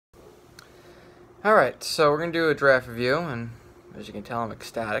Alright, so we're going to do a draft review, and as you can tell, I'm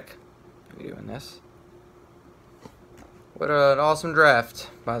ecstatic to be doing this. What an awesome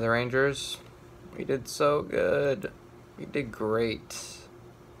draft by the Rangers. We did so good. We did great.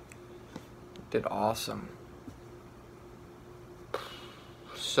 We did awesome.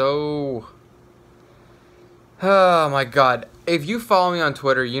 So, oh my god. If you follow me on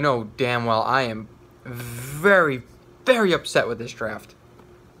Twitter, you know damn well I am very, very upset with this draft.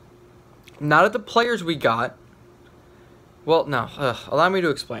 Not at the players we got. Well, no. Allow me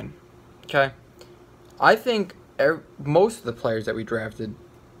to explain. Okay? I think most of the players that we drafted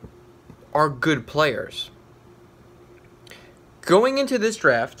are good players. Going into this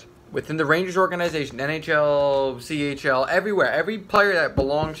draft, within the Rangers organization, NHL, CHL, everywhere, every player that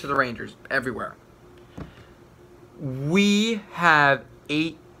belongs to the Rangers, everywhere, we have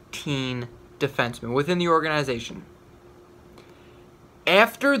 18 defensemen within the organization.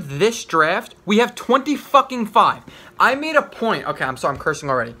 After this draft, we have 20-5. I made a point. Okay, I'm sorry, I'm cursing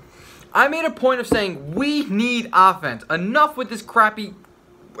already. I made a point of saying we need offense. Enough with this crappy.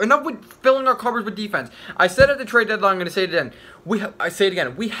 Enough with filling our cupboards with defense. I said at the trade deadline, I'm going to say it again. I say it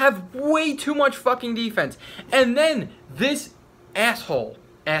again. We have way too much fucking defense. And then this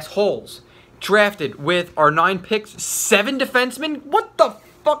assholes, drafted with our 9 picks, 7 defensemen? What the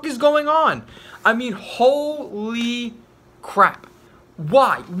fuck is going on? I mean, holy crap.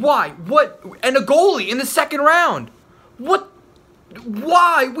 Why? What? And a goalie in the second round. What?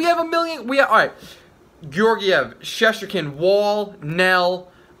 Why? We have a million. All right. Georgiev, Shesterkin, Wall,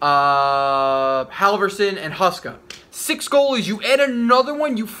 Nell, Halverson, and Huska. 6 goalies. You add another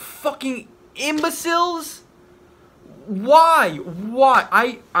one, you fucking imbeciles? Why?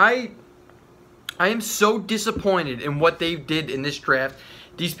 I am so disappointed in what they did in this draft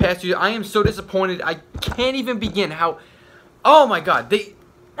these past 2 years. I am so disappointed. I can't even begin how... Oh my god,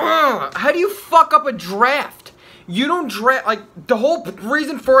 how do you fuck up a draft? You don't draft, like, the whole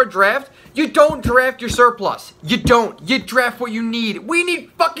reason for a draft, you don't draft your surplus. You don't. You draft what you need. We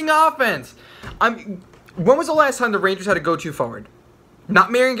need fucking offense. When was the last time the Rangers had a go-to forward?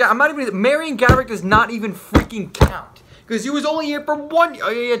 Not Marian Gaborik. Marian Gaborik does not even freaking count. Because he was only here for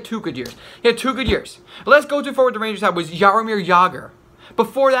he had 2 good years. He had 2 good years. The last go-to forward the Rangers had was Jaromir Jagr.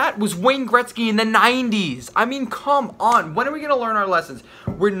 Before that was Wayne Gretzky in the 90s. I mean, come on. When are we going to learn our lessons?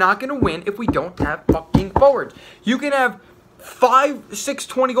 We're not going to win if we don't have fucking forwards. You can have 5, 6,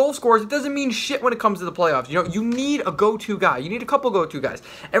 20 goal scorers. It doesn't mean shit when it comes to the playoffs. You know, you need a go-to guy. You need a couple go-to guys.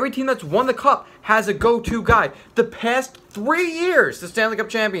 Every team that's won the cup has a go-to guy. The past 3 years, the Stanley Cup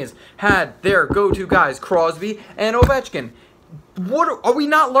champions had their go-to guys, Crosby and Ovechkin. What are we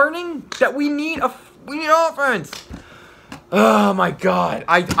not learning? That we need offense. Oh my god,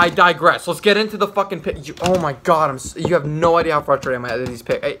 I digress. Let's get into the fucking pick. Oh my god, you have no idea how frustrated I am at these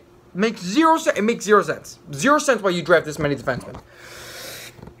picks. It makes 0 sense. It makes 0 sense. 0 sense why you draft this many defensemen.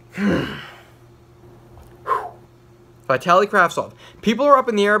 Vitaly Kravtsov. People are up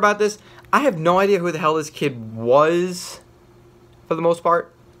in the air about this. I have no idea who the hell this kid was, for the most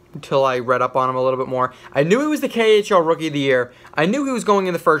part, until I read up on him a little bit more. I knew he was the KHL Rookie of the Year. I knew he was going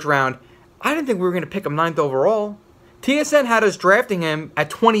in the first round. I didn't think we were going to pick him 9th overall. TSN had us drafting him at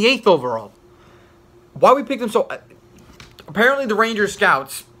 28th overall. Why we picked him so... Apparently the Rangers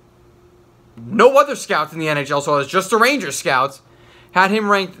scouts, no other scouts in the NHL, so it's just the Rangers scouts, had him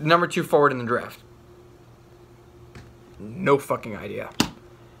ranked number 2 forward in the draft. No fucking idea.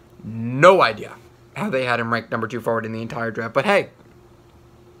 No idea how they had him ranked number 2 forward in the entire draft. But hey,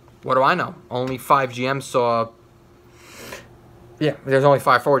 what do I know? Only 5 GMs saw... Yeah, there's only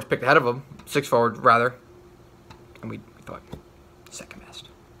 5 forwards picked ahead of him. 6 forwards, rather. And we thought, second best.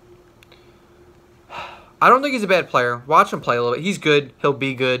 I don't think he's a bad player. Watch him play a little bit. He's good. He'll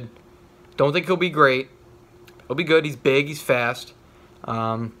be good. Don't think he'll be great. He'll be good. He's big. He's fast.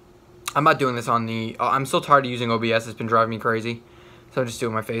 I'm not doing this on the... I'm so tired of using OBS. It's been driving me crazy. So I'm just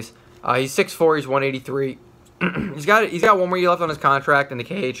doing my face. He's 6'4". He's 183. He's got 1 more year left on his contract in the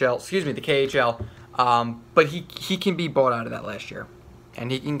KHL. Excuse me, the KHL. But he can be bought out of that last year.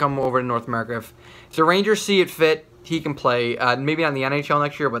 And he can come over to North America. If the Rangers see it fit, he can play, maybe not in the NHL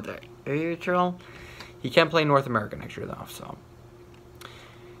next year, but the AHL, he can play North America next year, though, so.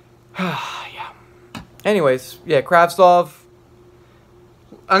 Yeah. Anyways, yeah, Kravtsov.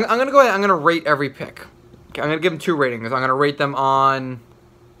 I'm going to go ahead, I'm going to rate every pick. I'm going to give them 2 ratings. I'm going to rate them on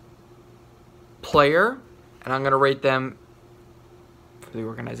player, and I'm going to rate them for the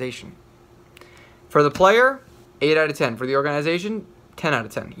organization. For the player, 8 out of 10. For the organization, 10 out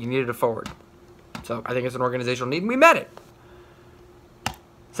of 10. You needed a forward. So I think it's an organizational need, and we met it.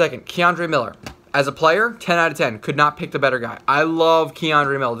 Second, K'Andre Miller. As a player, 10 out of 10. Could not pick the better guy. I love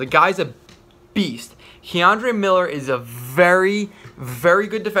K'Andre Miller. The guy's a beast. Keandre Miller is a very, very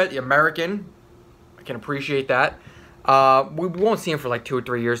good defense. American. I can appreciate that. We won't see him for like 2 or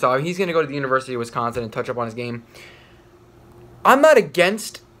 3 years, though. He's going to go to the University of Wisconsin and touch up on his game. I'm not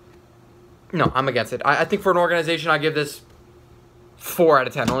against... No, I'm against it. I think for an organization, I give this 4 out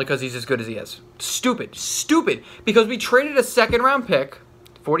of 10, only because he's as good as he is. Stupid. Stupid. Because we traded a second-round pick,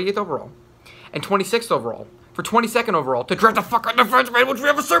 48th overall, and 26th overall, for 22nd overall, to draft a fucking defenseman, which we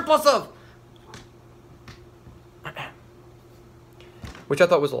have a surplus of! Which I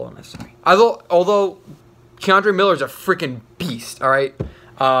thought was a little unnecessary. Although Keandre Miller's a freaking beast, all right?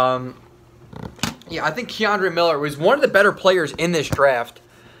 Yeah, I think Keandre Miller was one of the better players in this draft.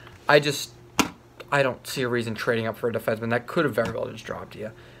 I don't see a reason trading up for a defenseman. That could have very well just dropped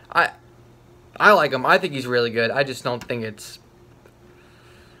you. I like him. I think he's really good. I just don't think it's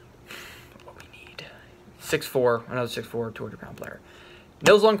what we need. 6'4", another 6'4", 200-pound player.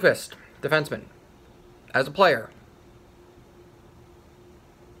 Nils Lundkvist, defenseman. As a player,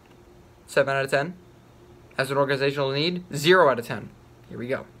 7 out of 10. As an organizational need, 0 out of 10. Here we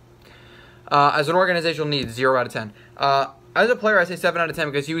go. As an organizational need, 0 out of 10. As a player, I say 7 out of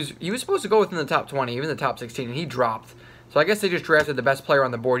 10 because he was supposed to go within the top 20, even the top 16, and he dropped. So I guess they just drafted the best player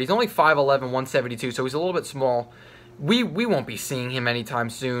on the board. He's only 5'11", 172, so he's a little bit small. We won't be seeing him anytime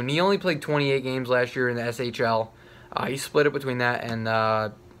soon. He only played 28 games last year in the SHL. He split it between that and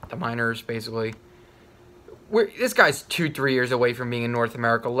the minors, basically. This guy's 2-3 years away from being in North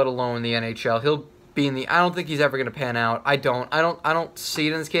America, let alone the NHL. He'll be in the... I don't think he's ever going to pan out. I don't see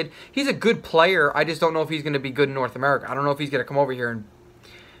it in this kid. He's a good player. I just don't know if he's going to be good in North America. I don't know if he's going to come over here and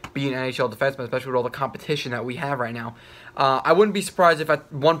be an NHL defenseman, especially with all the competition that we have right now. I wouldn't be surprised if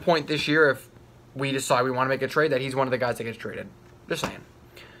at one point this year, if we decide we want to make a trade, that he's one of the guys that gets traded. Just saying.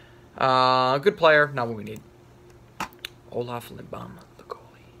 Good player. Not what we need. Olaf Lindbom, the goalie.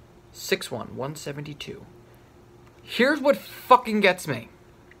 6'1", 172. Here's what fucking gets me.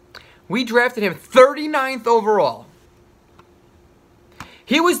 We drafted him 39th overall.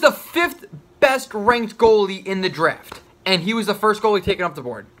 He was the 5th best ranked goalie in the draft. And he was the first goalie taken off the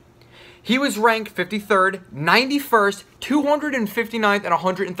board. He was ranked 53rd, 91st, 259th, and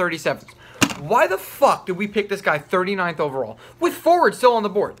 137th. Why the fuck did we pick this guy 39th overall? With forward still on the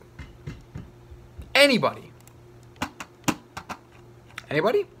board. Anybody?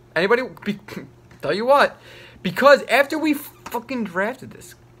 Anybody? Anybody? Tell you what. Because after we fucking drafted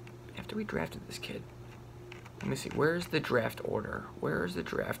this kid. Let me see. Where's the draft order? Where's the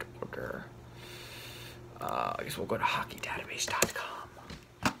draft order? I guess we'll go to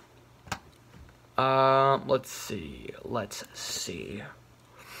hockeydatabase.com. Let's see. Let's see.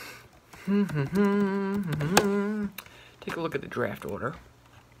 Take a look at the draft order.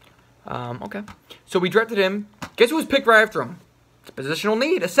 Okay. So we drafted him. Guess who was picked right after him? It's a positional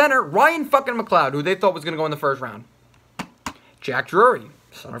need. A center. Ryan fucking McLeod, who they thought was going to go in the first round. Jack Drury,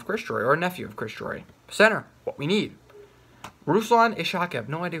 son of Chris Drury, or nephew of Chris Drury. Center. What we need. Ruslan Ishak. I have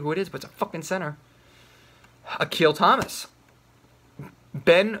no idea who it is, but it's a fucking center. Akil Thomas.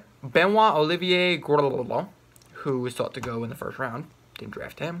 Benoit Olivier Gourdelot, who was thought to go in the first round. Didn't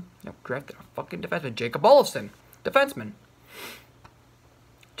draft him. Nope, drafted a fucking defenseman. Jacob Olofsson. Defenseman.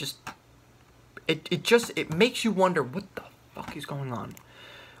 It makes you wonder what the fuck is going on.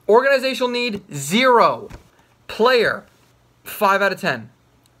 Organizational need, 0. Player, 5 out of 10.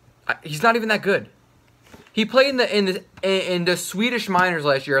 He's not even that good. He played in the Swedish minors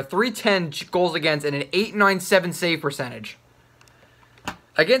last year, a 310 goals against and an 897 save percentage.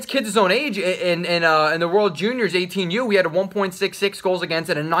 Against kids his own age in the World Juniors 18U, we had a 1.66 goals against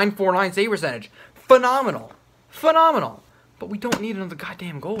and a 949 save percentage. Phenomenal. Phenomenal. But we don't need another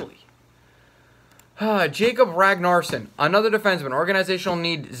goddamn goalie. Jacob Ragnarsson, another defenseman. Organizational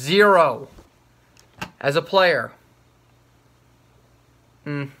need, 0. As a player.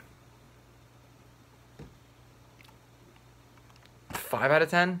 5 out of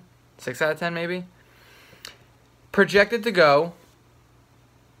 10? 6 out of 10 maybe? Projected to go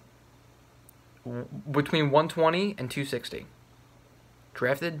between 120 and 260.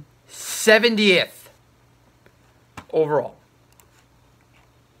 Drafted 70th overall.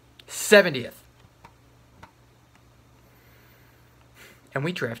 70th. And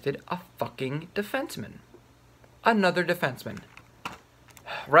we drafted a fucking defenseman. Another defenseman.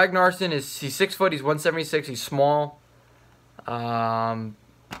 Ragnarsson he's 6 foot, he's 176, he's small.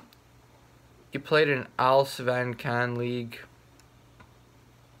 He played in Allsvenskan League.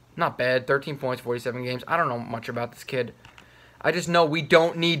 Not bad, 13 points, 47 games. I don't know much about this kid. I just know we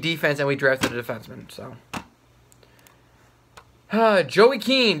don't need defense and we drafted a defenseman, so. Joey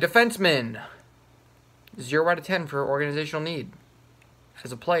Keane, defenseman. 0 out of 10 for organizational need.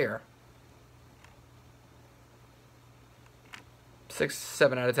 As a player. 6,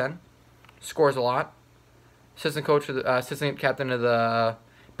 7 out of 10. Scores a lot. Assistant coach, of the, assistant captain of the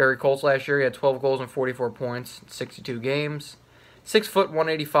Barrie Colts last year. He had 12 goals and 44 points in 62 games. 6 foot,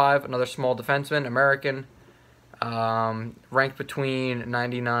 185. Another small defenseman, American. Ranked between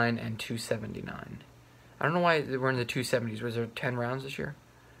 99 and 279. I don't know why we're in the 270s. Was there 10 rounds this year?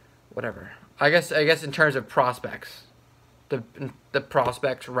 Whatever. I guess in terms of prospects, the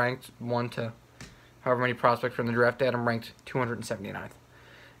prospects ranked 1 to however many prospects from the draft day, I'm ranked 279th,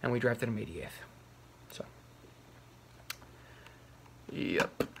 and we drafted him 88th. So,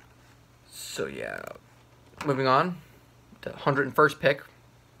 yep. So yeah, moving on, the 101st pick,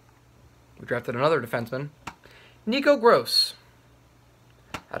 we drafted another defenseman, Nico Gross,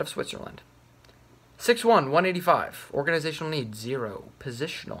 out of Switzerland. 6'1", 185. Organizational need, 0.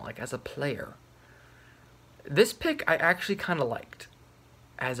 Positional, like as a player. This pick I actually kind of liked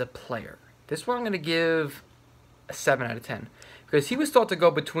as a player. This one I'm going to give a 7 out of 10. Because he was thought to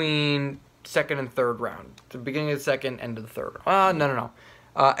go between second and third round. The beginning of the second, end of the third. No.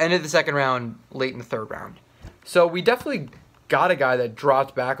 End of the second round, late in the third round. So we definitely got a guy that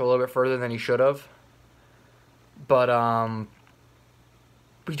dropped back a little bit further than he should have. But,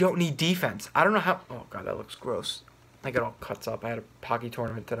 we don't need defense. I don't know how... Oh, God, that looks gross. I get all cuts up. I had a hockey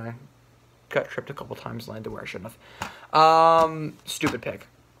tournament today. Got tripped a couple times, landed where I shouldn't have. Stupid pick.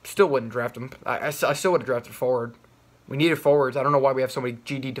 Still wouldn't draft him. I still would have drafted forward. We needed forwards. I don't know why we have so many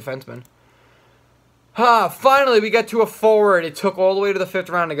GD defensemen. Finally, we get to a forward. It took all the way to the 5th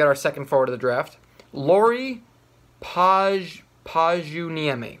round to get our second forward of the draft. Lauri Pajuniemi.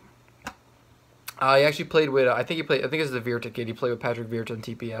 He actually played with, I think this is the Virta kid. He played with Patrick Virta in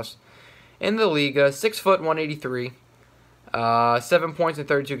TPS. In the league, 6 foot, 183. 7 points in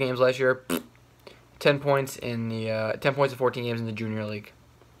 32 games last year. 10 points in 14 games in the junior league.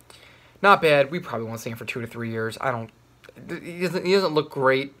 Not bad. We probably won't see him for 2 to 3 years. He doesn't look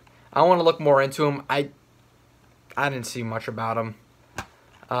great. I want to look more into him. I didn't see much about him.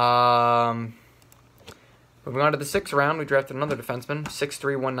 Moving on to the 6th round, we drafted another defenseman,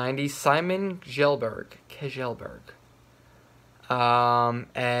 6'3", 190, Simon Kjellberg.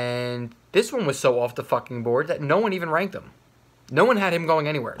 And this one was so off the fucking board that no one even ranked him. No one had him going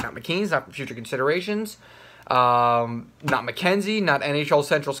anywhere. Not McKean's, not future considerations. Not McKenzie, not NHL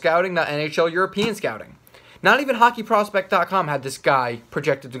Central Scouting, not NHL European Scouting. Not even HockeyProspect.com had this guy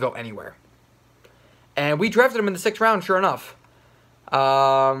projected to go anywhere. And we drafted him in the 6th round, sure enough.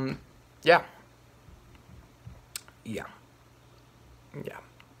 Yeah.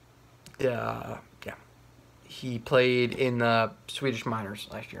 He played in the Swedish minors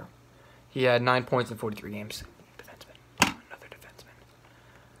last year. He had 9 points in 43 games. Defenseman. Another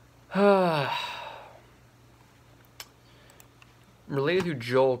defenseman. Related to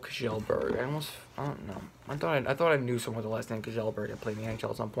Joel Kjellberg. I don't know. I thought I knew someone with the last name Kjellberg that played in the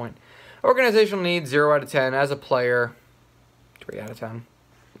NHL at some point. Organizational needs, 0 out of 10. As a player, 3 out of 10.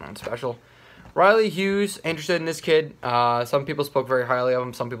 Not special. Riley Hughes, interested in this kid. Some people spoke very highly of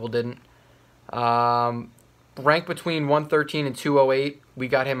him. Some people didn't. Ranked between 113 and 208. We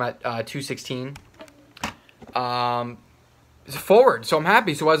got him at 216. He's a forward, so I'm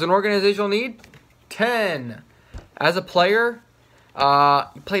happy. So as an organizational need, 10. As a player,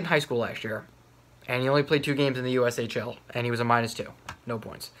 he played in high school last year. And he only played 2 games in the USHL. And he was a -2. No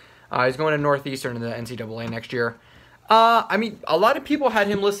points. He's going to Northeastern in the NCAA next year. I mean, a lot of people had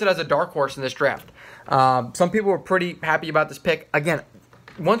him listed as a dark horse in this draft. Some people were pretty happy about this pick. Again,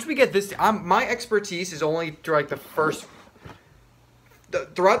 once we get this, my expertise is only through like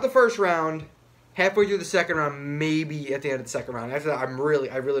throughout the first round, halfway through the second round, maybe at the end of the second round. After that, I really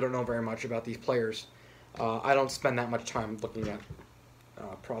don't know very much about these players. I don't spend that much time looking at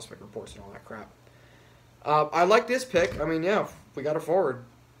prospect reports and all that crap. I like this pick. I mean, yeah, we got a forward.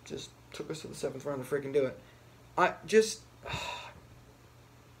 Just took us to the 7th round to freaking do it. I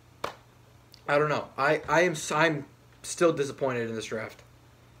don't know. I'm still disappointed in this draft.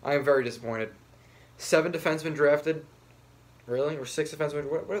 I am very disappointed. 7 defensemen drafted. Really? Or 6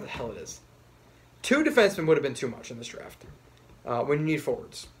 defensemen? Where the hell it is. 2 defensemen would have been too much in this draft. When you need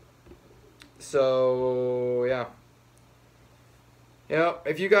forwards. So, yeah.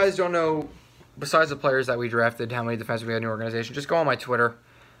 If you guys don't know, besides the players that we drafted, how many defensemen we had in the organization, just go on my Twitter.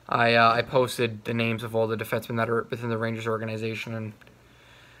 I posted the names of all the defensemen that are within the Rangers organization, and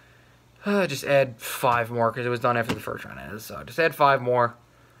just add 5 more because it was done after the first round. So just add 5 more.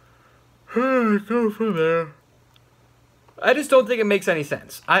 Go from there. I just don't think it makes any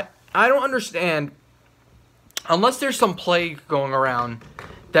sense. I don't understand, unless there's some plague going around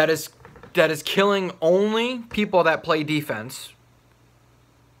that is killing only people that play defense.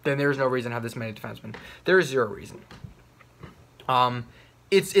 Then there's no reason to have this many defensemen. There is 0 reason.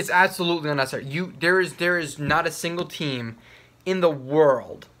 It's absolutely unnecessary. There is not a single team in the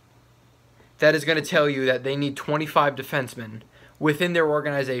world that is going to tell you that they need 25 defensemen within their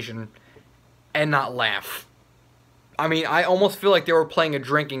organization and not laugh. I mean, I almost feel like they were playing a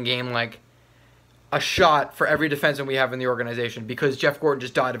drinking game, like a shot for every defenseman we have in the organization, because Jeff Gordon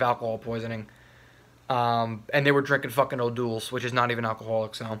just died of alcohol poisoning. And they were drinking fucking O'Doul's, which is not even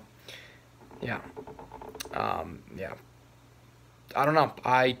alcoholic, so yeah. Yeah. I don't know.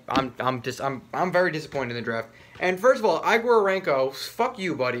 I'm very disappointed in the draft. And first of all, Igor Arenko, fuck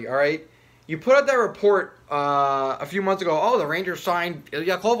you, buddy, all right? You put out that report a few months ago, oh, the Rangers signed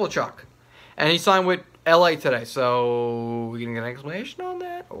Ilya Kovalchuk. And he signed with LA today, so we can get an explanation on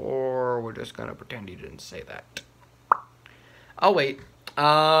that, or we're just gonna pretend he didn't say that. I'll wait.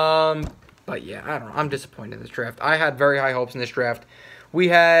 But yeah, I don't know. I'm disappointed in this draft. I had very high hopes in this draft. We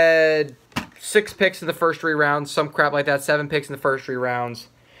had 6 picks in the first 3 rounds, some crap like that. 7 picks in the first 3 rounds.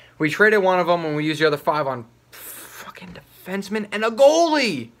 We traded one of them, and we used the other 5 on fucking defensemen and a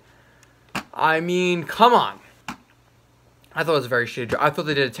goalie. I mean, come on. I thought it was a very shitty job. I thought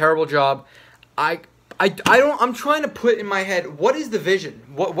they did a terrible job. I'm trying to put in my head, what is the vision?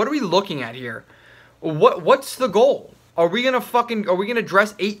 What are we looking at here? What's the goal? Are we gonna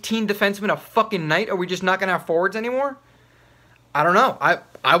dress 18 defensemen a fucking night? Are we just not gonna have forwards anymore? I don't know.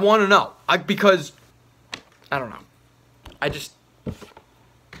 I want to know. Because I don't know.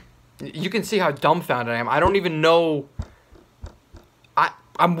 You can see how dumbfounded I am. I don't even know.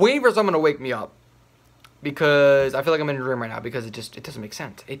 I'm waiting for someone to wake me up, because I feel like I'm in a dream right now, because it doesn't make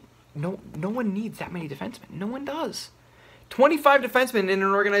sense. No one needs that many defensemen. No one does. 25 defensemen in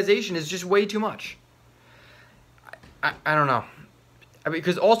an organization is just way too much. I don't know.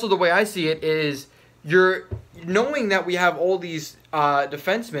 Because also the way I see it is, you're knowing that we have all these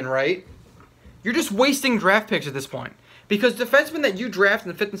defensemen, right? You're just wasting draft picks at this point. Because defensemen that you draft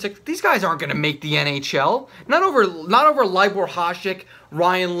in the 5th and 6th, these guys aren't going to make the NHL. Not over Libor Hasek,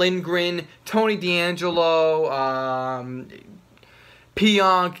 Ryan Lindgren, Tony DeAngelo,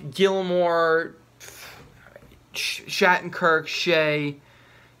 Pionk, Gilmore, Shattenkirk, Shea.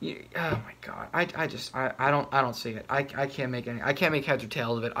 Oh my god, I don't see it. I can't make heads or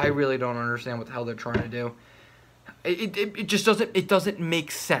tails of it. I really don't understand what the hell they're trying to do. It just doesn't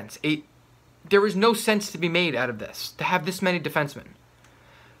make sense. There is no sense to be made out of this, to have this many defensemen.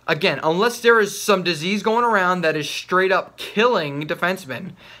 Again, unless there is some disease going around that is straight up killing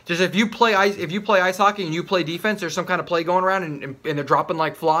defensemen. Just if you play ice hockey and you play defense, there's some kind of play going around and they're dropping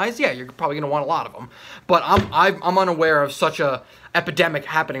like flies. Yeah, you're probably gonna want a lot of them. But I'm unaware of such a epidemic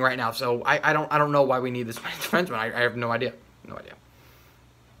happening right now, so I don't know why we need this many defensemen. I have no idea. No idea.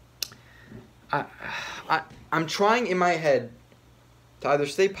 I'm trying in my head to either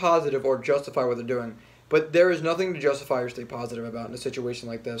stay positive or justify what they're doing. But there is nothing to justify or stay positive about in a situation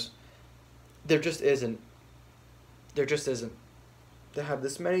like this. There just isn't. There just isn't. To have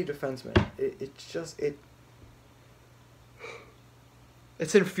this many defensemen,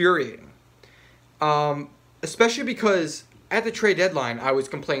 it's infuriating. Especially because at the trade deadline, I was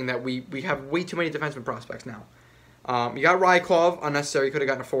complaining that we have way too many defenseman prospects now. You got Rykov, unnecessary. You could have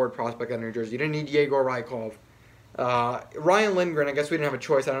gotten a forward prospect out of New Jersey. You didn't need Yegor Rykov. Ryan Lindgren, I guess we didn't have a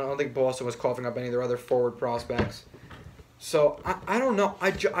choice. I don't think Boston was coughing up any of their other forward prospects. So, I don't know.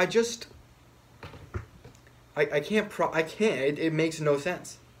 I can't. It makes no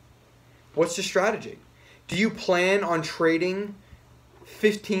sense. What's the strategy? Do you plan on trading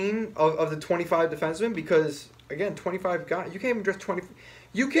 15 of the 25 defensemen? Because, again, 25 guys, you can't even dress 20.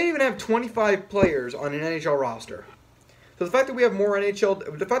 You can't even have 25 players on an NHL roster. So the fact that we have more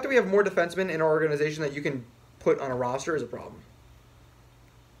defensemen in our organization that you can put on a roster is a problem.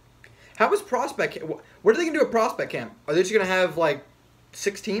 How is prospect? What are they gonna do at prospect camp? Are they just gonna have like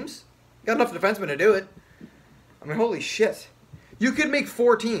 6 teams? Got enough defensemen to do it. I mean, holy shit! You could make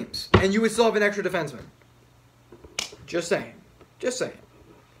 4 teams and you would still have an extra defenseman. Just saying. Just saying.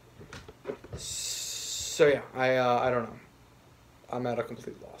 So yeah, I don't know. I'm at a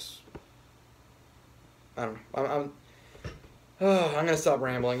complete loss. I don't know. I'm going to stop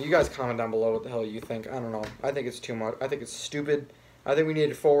rambling. You guys comment down below what the hell you think. I don't know. I think it's too much. I think it's stupid. I think we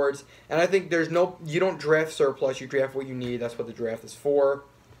needed forwards. And I think you don't draft surplus. You draft what you need. That's what the draft is for.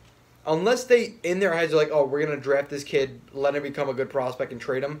 Unless they, in their heads, are like, oh, we're going to draft this kid, let him become a good prospect and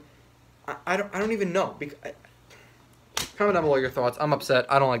trade him. I don't even know. Comment down below your thoughts. I'm upset.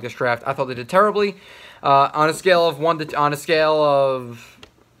 I don't like this draft. I thought they did terribly. On a scale of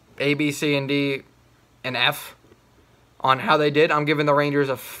A, B, C, and D, and F, on how they did, I'm giving the Rangers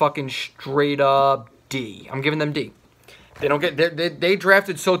a fucking straight up D. I'm giving them D. They don't get they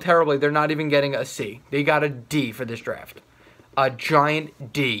drafted so terribly, they're not even getting a C. They got a D for this draft. a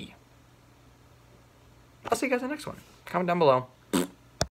giant D. I'll see you guys in the next one. Comment down below.